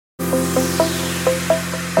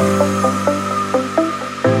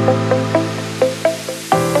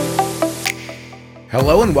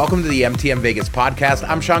Hello and welcome to the MTM Vegas podcast.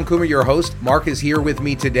 I'm Sean Coomer, your host. Mark is here with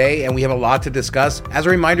me today and we have a lot to discuss. As a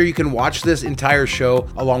reminder, you can watch this entire show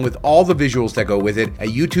along with all the visuals that go with it at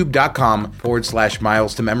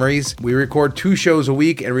youtube.com/miles to memories. We record 2 shows a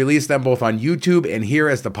week and release them both on YouTube and here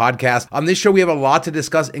as the podcast. On this show, we have a lot to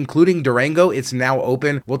discuss, including Durango. It's now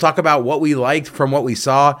open. We'll talk about what we liked from what we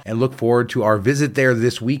saw and look forward to our visit there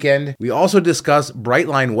this weekend. We also discuss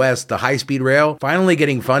Brightline West, the high-speed rail, finally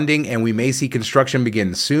getting funding, and we may see construction begin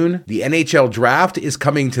soon. The NHL draft is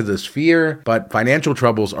coming to the Sphere, but financial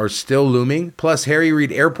troubles are still looming. Plus, Harry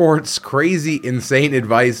Reid Airport's crazy, insane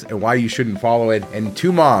advice and why you shouldn't follow it, and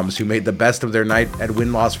 2 moms who made the best of their night at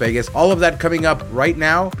Wynn Las Vegas. All of that coming up right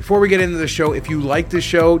now. Before we get into the show, if you like this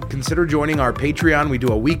show, consider joining our Patreon. We do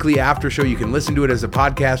a weekly after show. You can listen to it as a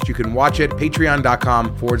podcast. You can watch it,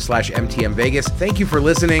 patreon.com/MTM Vegas. Thank you for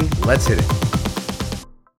listening. Let's hit it.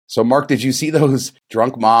 So, Mark, did you see those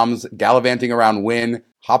drunk moms gallivanting around Wynn,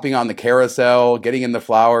 hopping on the carousel, getting in the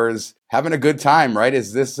flowers, having a good time, right?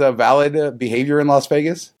 Is this a valid behavior in Las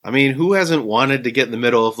Vegas? I mean, who hasn't wanted to get in the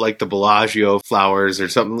middle of like the Bellagio flowers or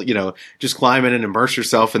something, just climb in and immerse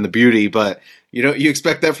yourself in the beauty? But, you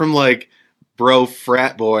expect that from like bro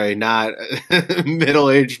frat boy, not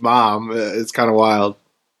middle-aged mom. It's kind of wild.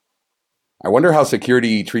 I wonder how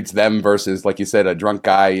security treats them versus, like you said, a drunk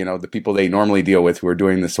guy, the people they normally deal with who are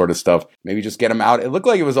doing this sort of stuff. Maybe just get them out. It looked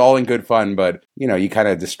like it was all in good fun, but, you kind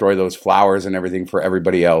of destroy those flowers and everything for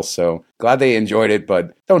everybody else. So glad they enjoyed it,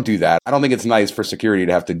 but don't do that. I don't think it's nice for security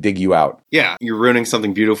to have to dig you out. Yeah, you're ruining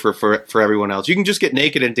something beautiful for everyone else. You can just get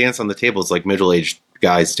naked and dance on the tables like middle-aged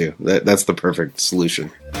guys do. That's the perfect solution.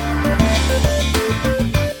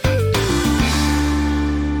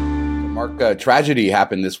 Mark, tragedy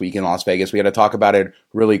happened this week in Las Vegas. We had to talk about it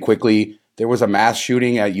really quickly. There was a mass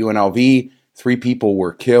shooting at UNLV. 3 people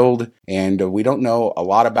were killed, and we don't know a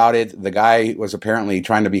lot about it. The guy was apparently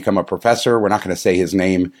trying to become a professor. We're not going to say his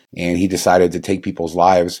name, and he decided to take people's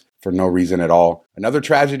lives for no reason at all. Another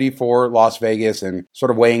tragedy for Las Vegas and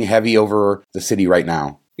sort of weighing heavy over the city right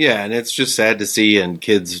now. Yeah, and it's just sad to see, and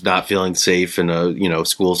kids not feeling safe in a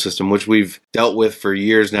school system, which we've dealt with for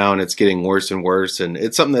years now, and it's getting worse and worse. And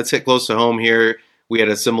it's something that's hit close to home here. We had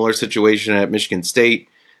a similar situation at Michigan State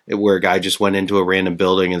where a guy just went into a random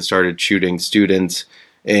building and started shooting students.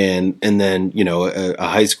 And then, a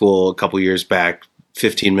high school a couple years back,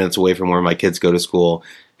 15 minutes away from where my kids go to school,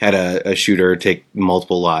 had a shooter take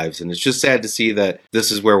multiple lives. And it's just sad to see that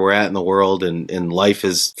this is where we're at in the world and life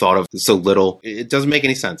is thought of so little. It doesn't make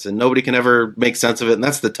any sense and nobody can ever make sense of it. And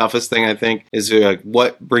that's the toughest thing, I think, is like,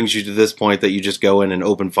 what brings you to this point that you just go in and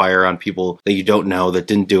open fire on people that you don't know that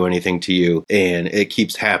didn't do anything to you. And it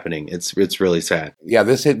keeps happening. It's really sad. Yeah,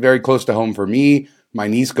 this hit very close to home for me. My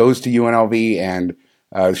niece goes to UNLV and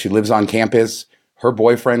she lives on campus. Her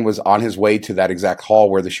boyfriend was on his way to that exact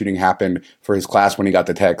hall where the shooting happened for his class when he got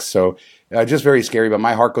the text. So just very scary. But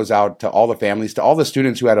my heart goes out to all the families, to all the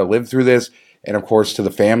students who had to live through this, and of course to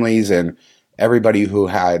the families and everybody who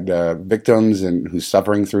had victims and who's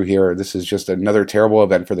suffering through here. This is just another terrible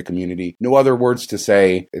event for the community. No other words to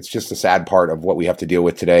say. It's just a sad part of what we have to deal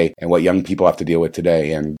with today and what young people have to deal with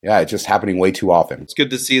today. And yeah, it's just happening way too often. It's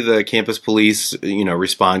good to see the campus police,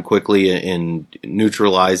 respond quickly and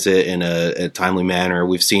neutralize it in a timely manner.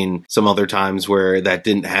 We've seen some other times where that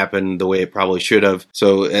didn't happen the way it probably should have.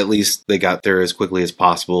 So at least they got there as quickly as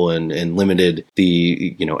possible and limited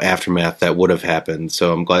the, aftermath that would have happened.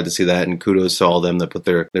 So I'm glad to see that, and kudos to all of them that put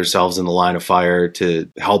themselves in the line of fire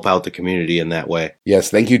to help out the community in that way.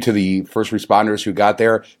 Yes, thank you to the first responders who got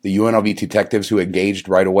there, the UNLV detectives who engaged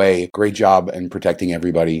right away. Great job in protecting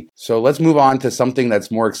everybody. So let's move on to something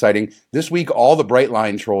that's more exciting. This week, all the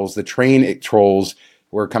Brightline trolls, the train trolls,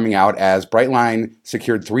 were coming out as Brightline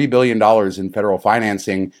secured $3 billion in federal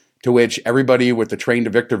financing, to which everybody with the train to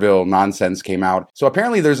Victorville nonsense came out. So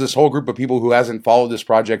apparently there's this whole group of people who hasn't followed this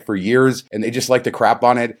project for years and they just like to crap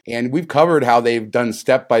on it. And we've covered how they've done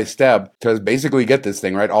step by step to basically get this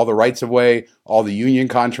thing, right? All the rights of way, all the union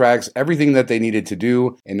contracts, everything that they needed to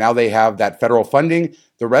do. And now they have that federal funding.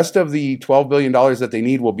 The rest of the $12 billion that they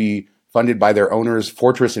need will be funded by their owners,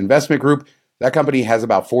 Fortress Investment Group. That company has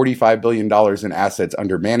about $45 billion in assets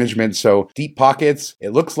under management. So deep pockets.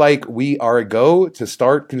 It looks like we are a go to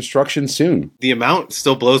start construction soon. The amount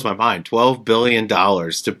still blows my mind. $12 billion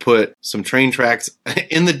to put some train tracks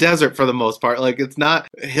in the desert for the most part. Like, it's not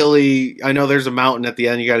hilly. I know there's a mountain at the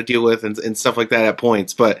end you got to deal with and stuff like that at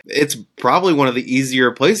points, but it's probably one of the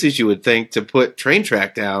easier places you would think to put train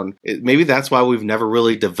track down. Maybe that's why we've never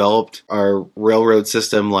really developed our railroad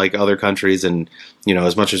system like other countries. And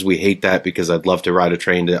as much as we hate that, because I'd love to ride a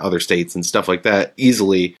train to other states and stuff like that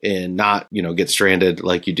easily and not, get stranded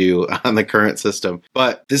like you do on the current system.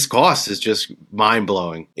 But this cost is just mind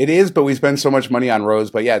blowing. It is, but we spend so much money on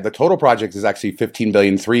roads. But yeah, the total project is actually $15.3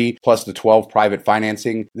 billion plus the 12 private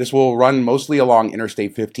financing. This will run mostly along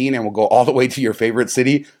Interstate 15 and will go all the way to your favorite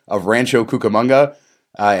city of Rancho Cucamonga.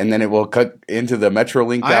 And then it will cut into the Metro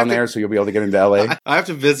Link down there, so you'll be able to get into LA. I have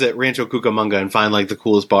to visit Rancho Cucamonga and find like the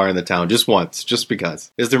coolest bar in the town just once, just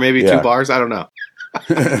because. Is there maybe 2 bars? I don't know.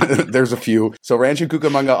 There's a few. So Rancho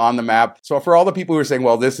Cucamonga on the map. So for all the people who are saying,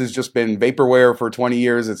 well, this has just been vaporware for 20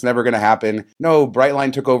 years, it's never going to happen. No,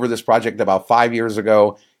 Brightline took over this project about 5 years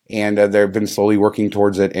ago. And they've been slowly working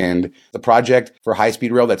towards it. And the project for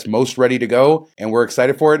high-speed rail that's most ready to go, and we're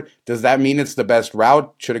excited for it. Does that mean it's the best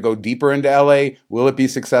route? Should it go deeper into LA? Will it be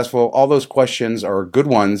successful? All those questions are good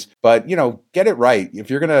ones. But, get it right. If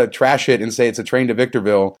you're going to trash it and say it's a train to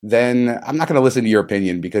Victorville, then I'm not going to listen to your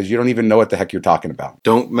opinion because you don't even know what the heck you're talking about.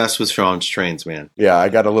 Don't mess with Sean's trains, man. Yeah, I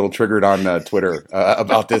got a little triggered on Twitter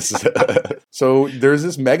about this. So there's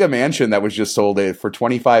this mega mansion that was just sold for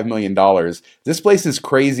 $25 million. This place is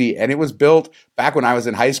crazy, and it was built back when I was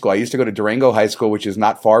in high school. I used to go to Durango High School, which is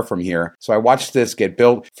not far from here. So I watched this get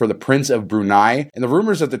built for the Prince of Brunei. And the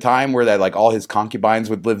rumors at the time were that like all his concubines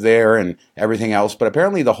would live there and everything else. But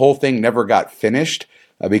apparently the whole thing never got finished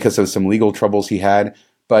because of some legal troubles he had.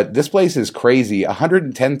 But this place is crazy.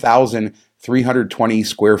 110,320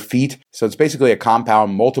 square feet. So it's basically a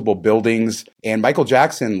compound, multiple buildings. And Michael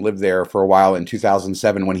Jackson lived there for a while in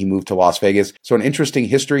 2007 when he moved to Las Vegas. So an interesting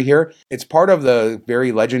history here. It's part of the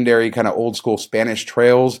very legendary kind of old school Spanish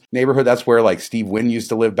Trails neighborhood. That's where like Steve Wynn used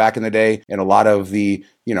to live back in the day. And a lot of the,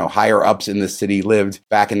 higher ups in the city lived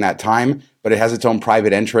back in that time. But it has its own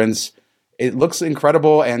private entrance. It looks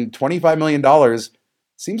incredible. And $25 million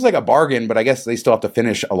seems like a bargain, but I guess they still have to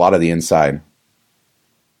finish a lot of the inside.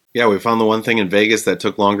 Yeah, we found the one thing in Vegas that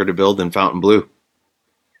took longer to build than Fontainebleau.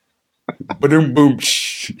 Ba-doom boom.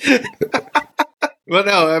 Well,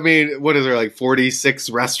 no, I mean, what is there, like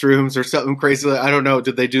 46 restrooms or something crazy? I don't know.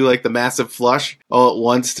 Did they do like the massive flush all at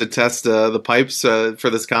once to test the pipes for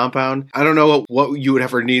this compound? I don't know what you would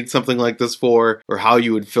ever need something like this for or how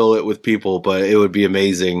you would fill it with people, but it would be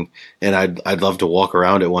amazing. And I'd love to walk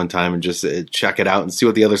around it one time and just check it out and see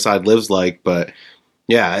what the other side lives like. But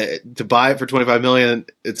yeah, to buy it for $25 million,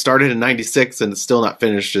 it started in 96 and it's still not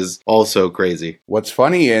finished is also crazy. What's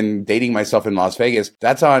funny, and dating myself in Las Vegas,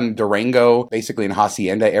 that's on Durango, basically in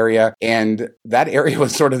Hacienda area. And that area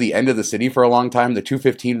was sort of the end of the city for a long time. The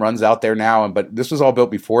 215 runs out there now, but this was all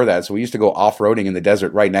built before that. So we used to go off-roading in the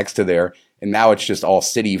desert right next to there. And now it's just all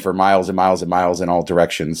city for miles and miles and miles in all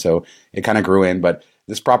directions. So it kind of grew in, but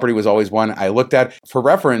this property was always one I looked at. For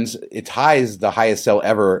reference, it ties the highest sale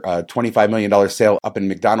ever, $25 million sale up in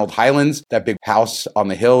McDonald Highlands, that big house on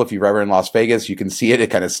the hill. If you're ever in Las Vegas, you can see it. It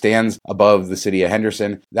kind of stands above the city of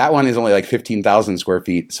Henderson. That one is only like 15,000 square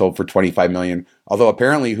feet, sold for $25 million. Although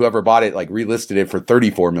apparently whoever bought it like relisted it for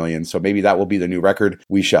 $34 million. So maybe that will be the new record.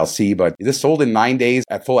 We shall see. But this sold in 9 days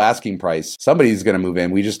at full asking price. Somebody's going to move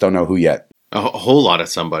in. We just don't know who yet. A whole lot of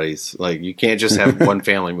somebody's. Like, you can't just have one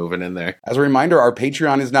family moving in there. As a reminder, our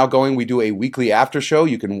Patreon is now going. We do a weekly after show.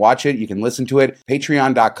 You can watch it. You can listen to it.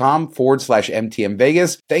 Patreon.com/MTM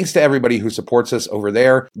Vegas. Thanks to everybody who supports us over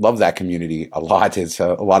there. Love that community a lot. It's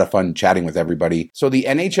a lot of fun chatting with everybody. So the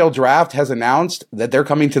NHL draft has announced that they're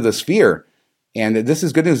coming to the Sphere. And this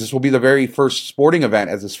is good news. This will be the very first sporting event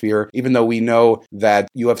as a Sphere, even though we know that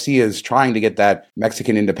UFC is trying to get that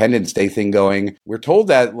Mexican Independence Day thing going. We're told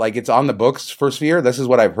that like it's on the books for Sphere. This is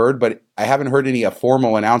what I've heard, but I haven't heard any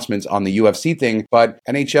formal announcements on the UFC thing, but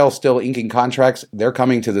NHL still inking contracts. They're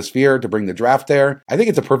coming to the Sphere to bring the draft there. I think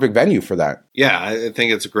it's a perfect venue for that. Yeah, I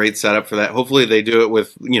think it's a great setup for that. Hopefully they do it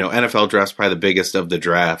with, NFL draft's probably the biggest of the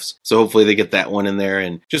drafts. So hopefully they get that one in there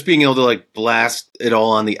and just being able to like blast it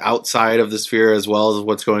all on the outside of the Sphere as well as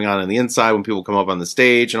what's going on the inside when people come up on the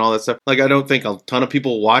stage and all that stuff. Like, I don't think a ton of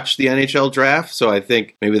people watch the NHL draft. So I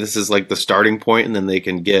think maybe this is like the starting point and then they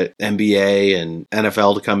can get NBA and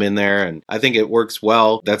NFL to come in there. And I think it works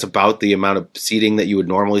well. That's about the amount of seating that you would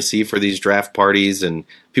normally see for these draft parties and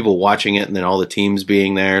people watching it and then all the teams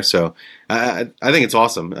being there. So I think it's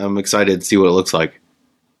awesome. I'm excited to see what it looks like.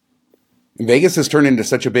 Vegas has turned into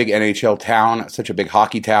such a big NHL town, such a big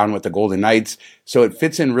hockey town with the Golden Knights. So it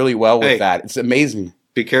fits in really well with that. It's amazing.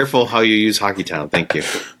 Be careful how you use Hockey Town. Thank you.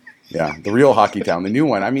 Yeah, the real hockey town, the new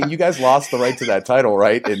one. I mean, you guys lost the right to that title,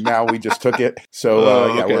 right? And now we just took it. So,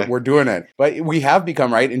 Okay. we're doing it. But we have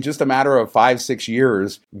become, right, in just a matter of 5-6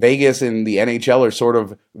 years, Vegas and the NHL are sort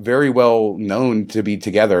of very well known to be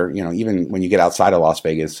together, even when you get outside of Las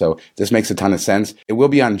Vegas. So this makes a ton of sense. It will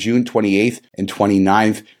be on June 28th and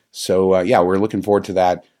 29th. So, we're looking forward to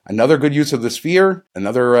that. Another good use of the Sphere,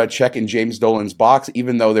 another check in James Dolan's box,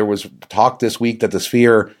 even though there was talk this week that the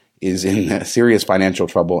Sphere is in serious financial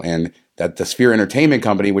trouble and that the Sphere Entertainment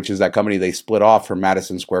Company, which is that company they split off from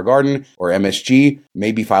Madison Square Garden or MSG,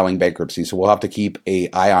 may be filing bankruptcy. So we'll have to keep an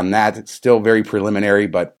eye on that. It's still very preliminary,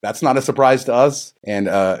 but that's not a surprise to us. And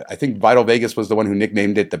I think Vital Vegas was the one who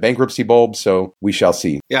nicknamed it the Bankruptcy Bulb. So we shall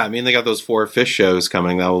see. Yeah, I mean, they got those 4 fish shows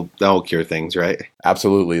coming. That'll cure things, right?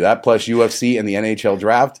 Absolutely. That plus UFC and the NHL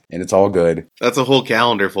draft, and it's all good. That's a whole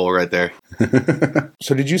calendar full right there.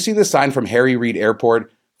 So did you see the sign from Harry Reid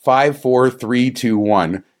Airport?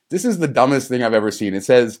 54321. This is the dumbest thing I've ever seen. It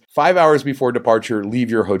says 5 hours before departure, leave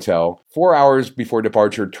your hotel. 4 hours before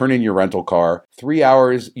departure, turn in your rental car. 3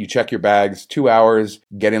 hours, you check your bags. 2 hours,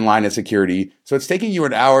 get in line at security. So it's taking you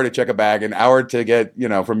an hour to check a bag, an hour to get,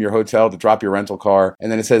 from your hotel to drop your rental car.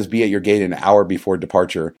 And then it says be at your gate an hour before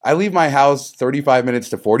departure. I leave my house 35 minutes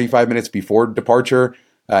to 45 minutes before departure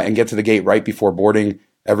and get to the gate right before boarding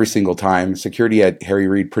every single time. Security at Harry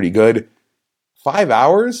Reid, pretty good. 5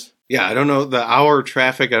 hours? Yeah, I don't know. The hour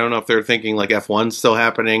traffic, I don't know if they're thinking like F1's still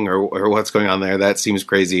happening or what's going on there. That seems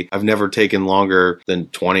crazy. I've never taken longer than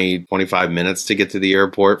 20, 25 minutes to get to the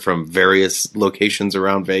airport from various locations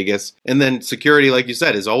around Vegas. And then security, like you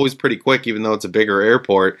said, is always pretty quick, even though it's a bigger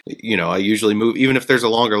airport. I usually move, even if there's a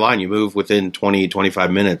longer line, you move within 20, 25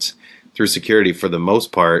 minutes through security for the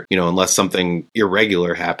most part, unless something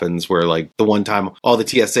irregular happens where like the one time all the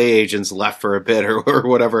TSA agents left for a bit or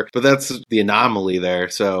whatever, but that's the anomaly there.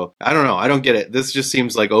 So I don't know. I don't get it. This just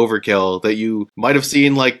seems like overkill that you might have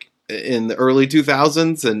seen like in the early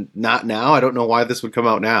 2000s and not now. I don't know why this would come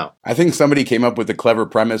out now. I think somebody came up with the clever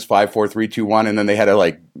premise 54321 and then they had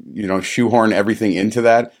to shoehorn everything into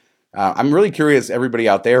that. I'm really curious, everybody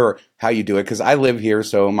out there, how you do it, because I live here,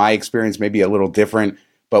 so my experience may be a little different.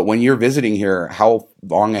 But when you're visiting here, how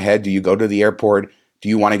long ahead do you go to the airport? Do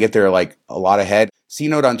you want to get there like a lot ahead?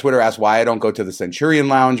 C-Note on Twitter asked why I don't go to the Centurion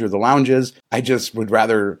Lounge or the lounges. I just would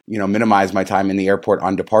rather, minimize my time in the airport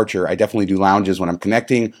on departure. I definitely do lounges when I'm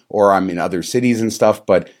connecting or I'm in other cities and stuff.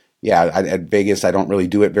 But yeah, at Vegas, I don't really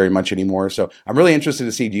do it very much anymore. So I'm really interested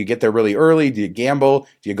to see, do you get there really early? Do you gamble?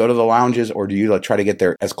 Do you go to the lounges? Or do you try to get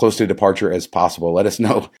there as close to departure as possible? Let us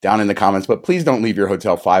know down in the comments. But please don't leave your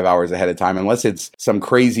hotel 5 hours ahead of time unless it's some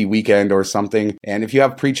crazy weekend or something. And if you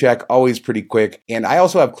have pre-check, always pretty quick. And I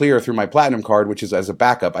also have Clear through my Platinum card, which is as a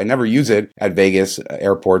backup. I never use it at Vegas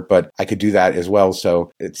airport, but I could do that as well.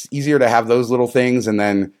 So it's easier to have those little things and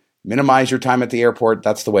then minimize your time at the airport.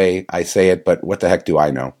 That's the way I say it, but what the heck do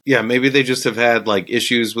I know? Yeah, maybe they just have had like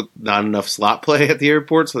issues with not enough slot play at the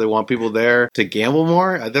airport, so they want people there to gamble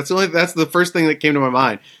more. That's the first thing that came to my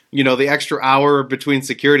mind. The extra hour between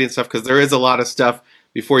security and stuff, because there is a lot of stuff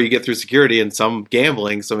before you get through security and some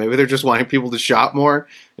gambling. So maybe they're just wanting people to shop more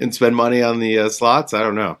and spend money on the slots. I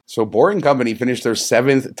don't know. So Boring Company finished their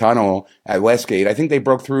 7th tunnel at Westgate. I think they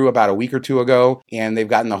broke through about a week or two ago, and they've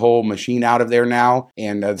gotten the whole machine out of there now.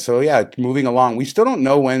 And moving along. We still don't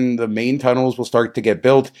know when the main tunnels will start to get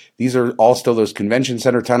built. These are all still those convention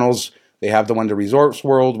center tunnels. They have the one to Resorts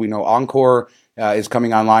World. We know Encore is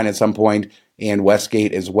coming online at some point, and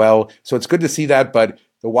Westgate as well. So it's good to see that, but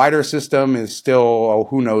the wider system is still,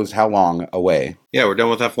 who knows how long away. Yeah, we're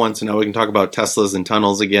done with F1, so now we can talk about Teslas and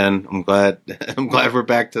tunnels again. I'm glad we're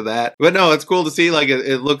back to that. But no, it's cool to see. Like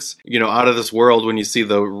it looks, out of this world when you see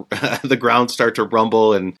the the ground start to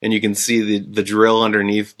rumble and you can see the drill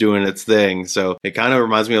underneath doing its thing. So it kind of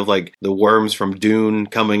reminds me of like the worms from Dune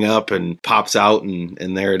coming up and pops out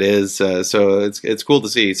and there it is. So it's cool to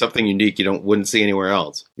see something unique you wouldn't see anywhere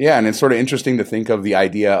else. Yeah, and it's sort of interesting to think of the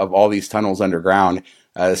idea of all these tunnels underground,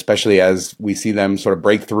 especially as we see them sort of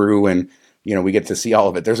break through and we get to see all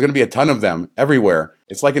of it. There's going to be a ton of them everywhere.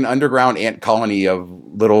 It's like an underground ant colony of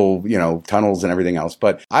little, tunnels and everything else.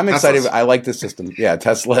 But I'm excited. I like this system. Yeah,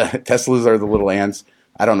 Teslas are the little ants.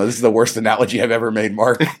 I don't know. This is the worst analogy I've ever made,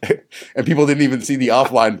 Mark. And people didn't even see the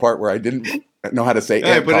offline part where I didn't know how to say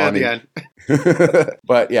ant put colony. it at the end.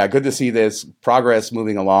 But yeah, good to see this progress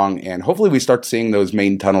moving along. And hopefully we start seeing those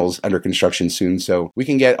main tunnels under construction soon so we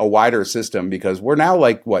can get a wider system, because we're now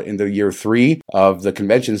in the year 3 of the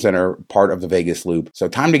convention center part of the Vegas Loop. So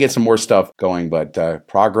time to get some more stuff going, but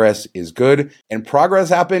progress is good. And progress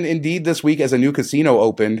happened indeed this week as a new casino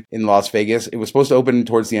opened in Las Vegas. It was supposed to open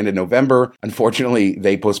towards the end of November. Unfortunately,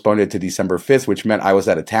 they postponed it to December 5th, which meant I was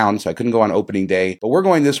out of town, so I couldn't go on opening day. But we're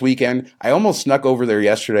going this weekend. I almost snuck over there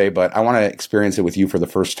yesterday, but I want to experience it with you for the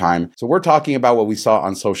first time. So we're talking about what we saw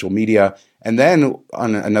on social media. And then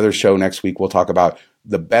on another show next week, we'll talk about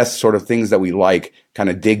the best sort of things that we like, kind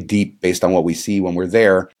of dig deep based on what we see when we're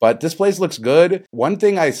there. But this place looks good. One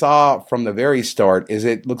thing I saw from the very start is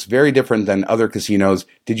it looks very different than other casinos.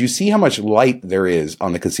 Did you see how much light there is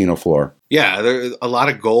on the casino floor? Yeah, there's a lot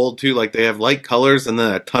of gold too. Like they have light colors and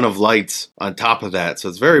then a ton of lights on top of that. So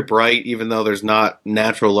it's very bright, even though there's not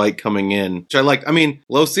natural light coming in, which I like. I mean,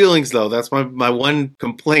 low ceilings though. That's my one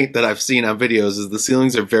complaint that I've seen on videos is the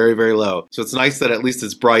ceilings are very, very low. So it's nice that at least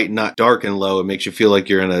it's bright, not dark and low. It makes you feel like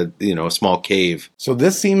you're in a small cave. So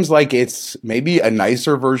this seems like it's maybe a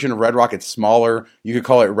nicer version of Red Rock. It's smaller. You could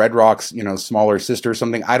call it Red Rock's, smaller sister or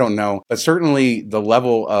something. I don't know. But certainly the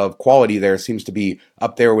level of quality there seems to be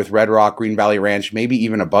up there with Red Rock, Green Valley Ranch, maybe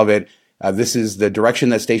even above it. This is the direction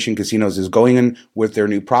that Station Casinos is going in with their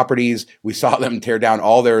new properties. We saw them tear down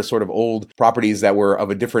all their sort of old properties that were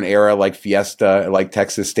of a different era, like Fiesta, like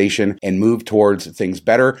Texas Station, and move towards things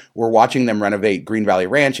better. We're watching them renovate Green Valley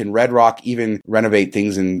Ranch and Red Rock, even renovate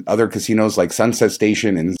things in other casinos like Sunset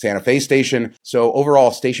Station and Santa Fe Station. So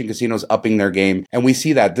overall, Station Casinos upping their game. And we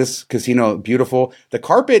see that this casino, beautiful. The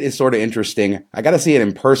carpet is sort of interesting. I got to see it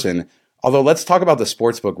in person. Although let's talk about the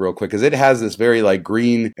sportsbook real quick, because it has this very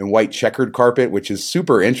green and white checkered carpet, which is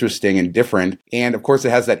super interesting and different. And of course,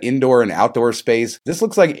 it has that indoor and outdoor space. This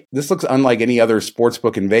looks unlike any other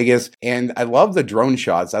sportsbook in Vegas. And I love the drone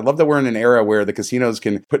shots. I love that we're in an era where the casinos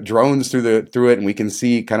can put drones through it, and we can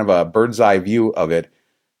see kind of a bird's eye view of it.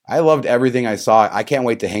 I loved everything I saw. I can't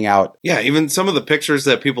wait to hang out. Yeah, even some of the pictures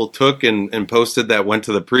that people took and posted that went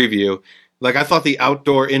to the preview. Like, I thought the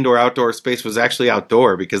indoor-outdoor space was actually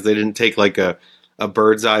outdoor because they didn't take, a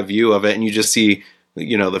bird's eye view of it, and you just see,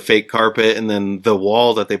 the fake carpet and then the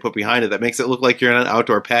wall that they put behind it that makes it look like you're in an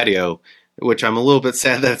outdoor patio, which I'm a little bit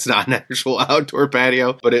sad that it's not an actual outdoor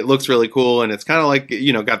patio, but it looks really cool, and it's kind of like,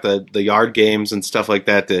 got the yard games and stuff like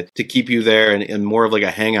that to keep you there and more of like a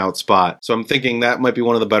hangout spot. So I'm thinking that might be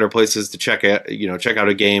one of the better places to check out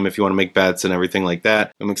a game if you want to make bets and everything like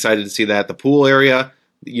that. I'm excited to see that. The pool area,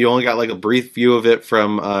 you only got a brief view of it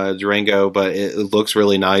from Durango, but it looks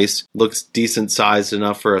really nice. Looks decent sized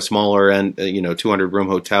enough for a smaller and 200 room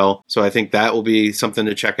hotel. So I think that will be something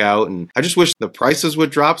to check out. And I just wish the prices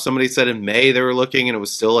would drop. Somebody said in May they were looking and it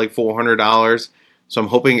was still $400. So I'm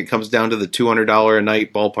hoping it comes down to the $200 a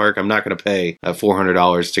night ballpark. I'm not going to pay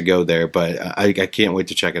 $400 to go there, but I can't wait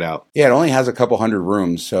to check it out. Yeah, it only has a couple hundred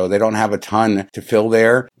rooms, so they don't have a ton to fill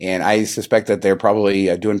there. And I suspect that they're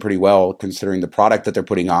probably doing pretty well considering the product that they're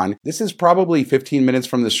putting on. This is probably 15 minutes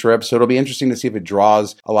from the Strip, so it'll be interesting to see if it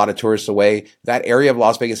draws a lot of tourists away. That area of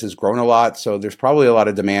Las Vegas has grown a lot, so there's probably a lot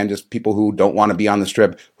of demand, just people who don't want to be on the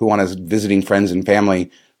Strip, who want to visiting friends and family,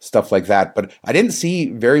 stuff like that. But I didn't see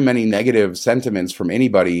very many negative sentiments from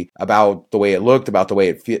anybody about the way it looked, about the way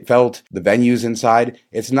it felt, the venues inside.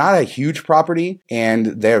 It's not a huge property, and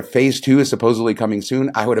their phase 2 is supposedly coming soon.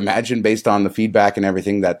 I would imagine, based on the feedback and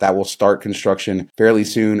everything, that will start construction fairly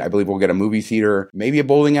soon. I believe we'll get a movie theater, maybe a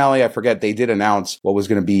bowling alley. I forget. They did announce what was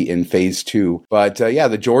going to be in phase 2. But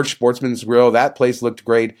the George Sportsman's Grill, that place looked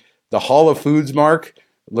great. The Hall of Foods, Mark,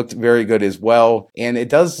 looked very good as well. And it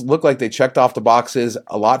does look like they checked off the boxes,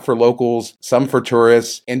 a lot for locals, some for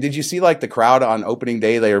tourists. And did you see the crowd on opening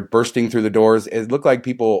day? They are bursting through the doors. It looked like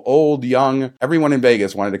people, old, young, everyone in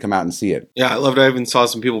Vegas wanted to come out and see it. Yeah, I loved it. I even saw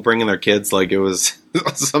some people bringing their kids like it was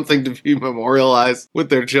something to be memorialized with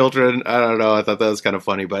their children. I don't know. I thought that was kind of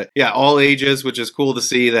funny. But yeah, all ages, which is cool to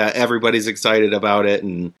see that everybody's excited about it.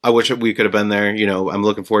 And I wish we could have been there. I'm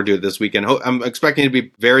looking forward to it this weekend. I'm expecting it to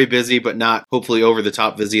be very busy, but not hopefully over the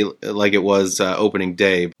top busy like it was opening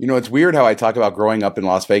day. It's weird how I talk about growing up in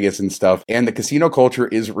Las Vegas and stuff, and the casino culture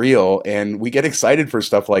is real, and we get excited for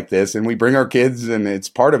stuff like this, and we bring our kids, and it's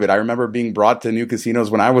part of it. I remember being brought to new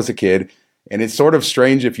casinos when I was a kid, and it's sort of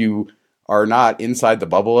strange if you are not inside the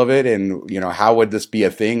bubble of it, and how would this be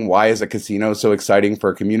a thing? Why is a casino so exciting for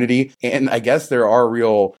a community? And I guess there are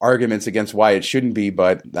real arguments against why it shouldn't be,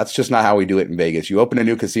 but that's just not how we do it in Vegas. You open a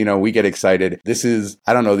new casino, we get excited. This is,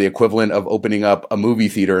 I don't know, the equivalent of opening up a movie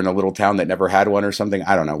theater in a little town that never had one or something.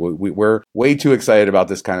 I don't know. We're way too excited about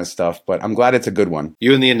this kind of stuff, but I'm glad it's a good one.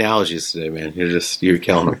 You and the analogies today, man. You're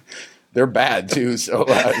killing them. they're bad too. So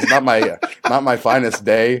it's not my finest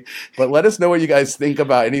day. But let us know what you guys think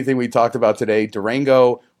about anything we talked about today.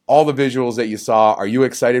 Durango, all the visuals that you saw. Are you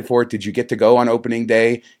excited for it? Did you get to go on opening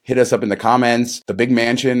day? Hit us up in the comments. The big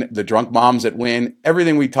mansion, the drunk moms that win,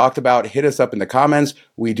 everything we talked about, hit us up in the comments.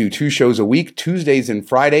 We do 2 shows a week, Tuesdays and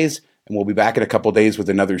Fridays, and we'll be back in a couple days with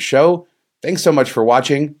another show. Thanks so much for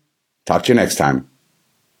watching. Talk to you next time.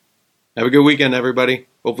 Have a good weekend, everybody.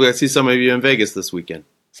 Hopefully I see some of you in Vegas this weekend.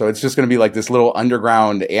 So it's just going to be like this little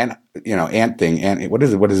underground ant thing. What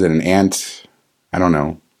is it? What is it? An ant? I don't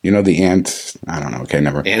know. You know the ant? I don't know. Okay,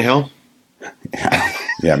 never. Anthill?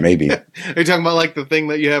 Yeah, maybe. Are you talking about like the thing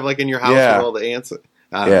that you have like in your house with all the ants?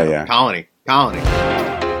 Yeah. Colony.